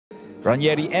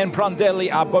Ranieri and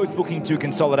Prandelli are both looking to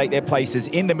consolidate their places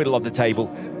in the middle of the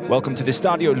table. Welcome to the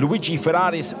Stadio Luigi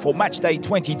Ferraris for match day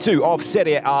 22 of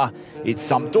Serie A. It's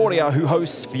Sampdoria who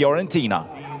hosts Fiorentina.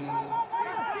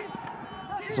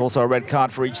 There's also a red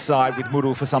card for each side, with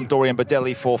Muru for Sampdoria and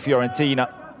Baldelli for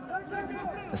Fiorentina.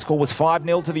 The score was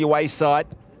 5-0 to the away side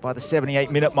by the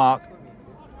 78-minute mark.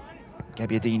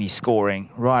 Gabbiadini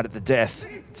scoring right at the death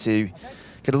to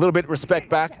get a little bit of respect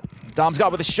back.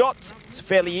 Damsgaard with a shot. It's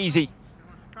fairly easy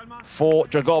for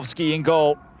Dragovski in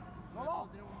goal.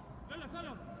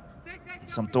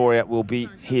 Sampdoria will be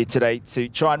here today to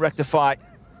try and rectify.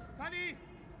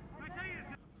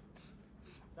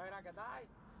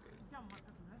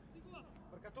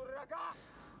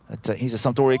 Here's a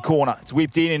Sampdoria corner. It's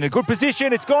whipped in a good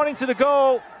position. It's gone into the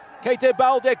goal. Keita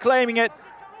Baldé claiming it.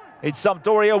 It's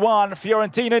Sampdoria 1,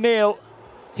 Fiorentina 0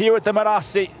 here at the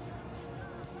Marassi.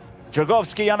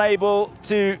 Dragovski unable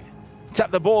to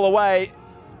tap the ball away.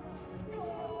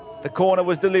 The corner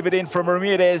was delivered in from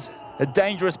Ramirez, a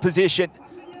dangerous position.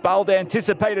 Baldé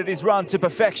anticipated his run to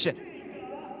perfection.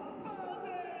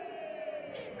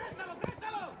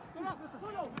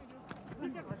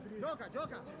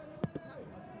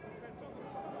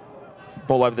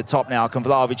 Ball over the top now. Can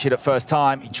Vlahović hit it first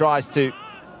time? He tries to.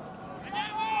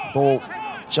 Ball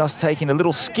just taking a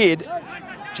little skid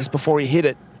just before he hit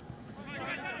it.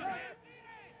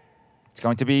 It's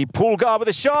going to be Pulgar with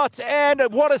a shot, and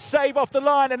what a save off the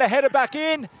line, and a header back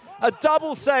in. A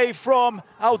double save from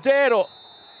Aldero.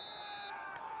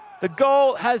 The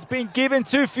goal has been given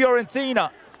to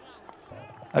Fiorentina.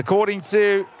 According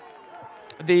to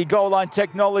the goal line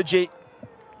technology,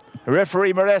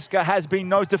 referee Maresca has been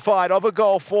notified of a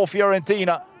goal for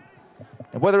Fiorentina.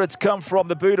 And whether it's come from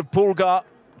the boot of Pulgar,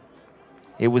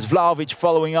 it was Vlahović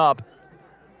following up.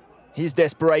 His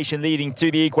desperation leading to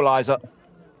the equaliser.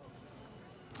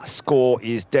 Score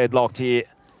is deadlocked here.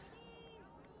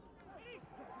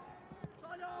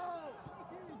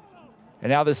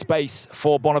 And now there's space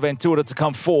for Bonaventura to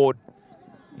come forward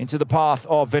into the path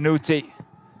of Venuti.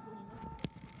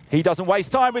 He doesn't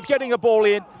waste time with getting a ball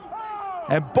in.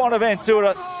 And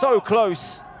Bonaventura so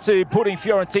close to putting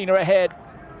Fiorentina ahead.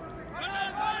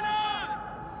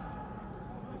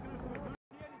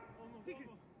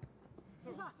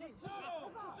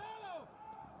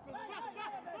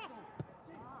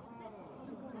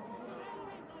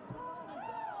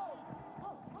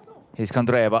 Here's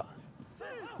Candreva.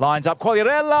 Lines up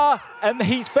Quagliarella, and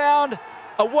he's found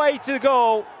a way to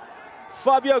goal.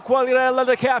 Fabio Quagliarella,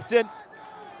 the captain.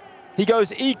 He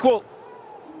goes equal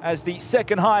as the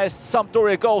second highest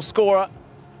Sampdoria goal scorer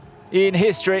in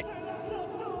history.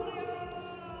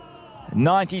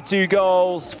 92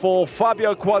 goals for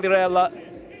Fabio Quagliarella.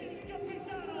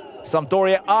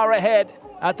 Sampdoria are ahead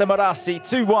at the Marassi,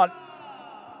 2-1.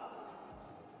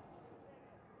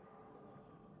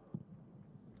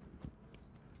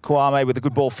 Kwame with a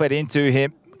good ball fed into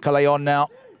him. Callejon now.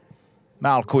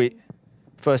 Malqui.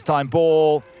 First time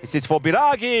ball. This is for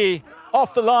Biraghi.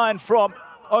 Off the line from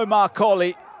Omar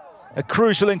Colley. A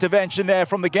crucial intervention there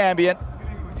from the Gambian.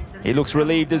 He looks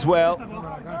relieved as well.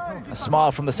 A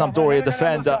smile from the Sampdoria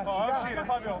defender.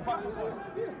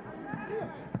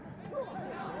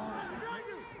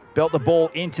 Belt the ball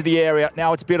into the area.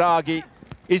 Now it's Biraghi.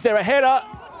 Is there a header?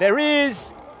 There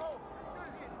is.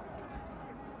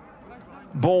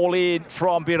 Ball in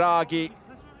from Biraghi.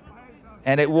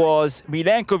 And it was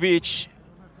Milenkovic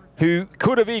who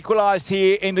could have equalised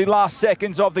here in the last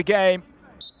seconds of the game.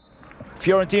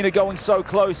 Fiorentina going so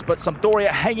close, but Sampdoria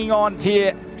hanging on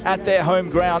here at their home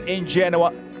ground in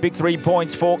Genoa. Big 3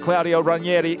 points for Claudio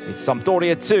Ranieri. It's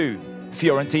Sampdoria 2,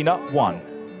 Fiorentina 1.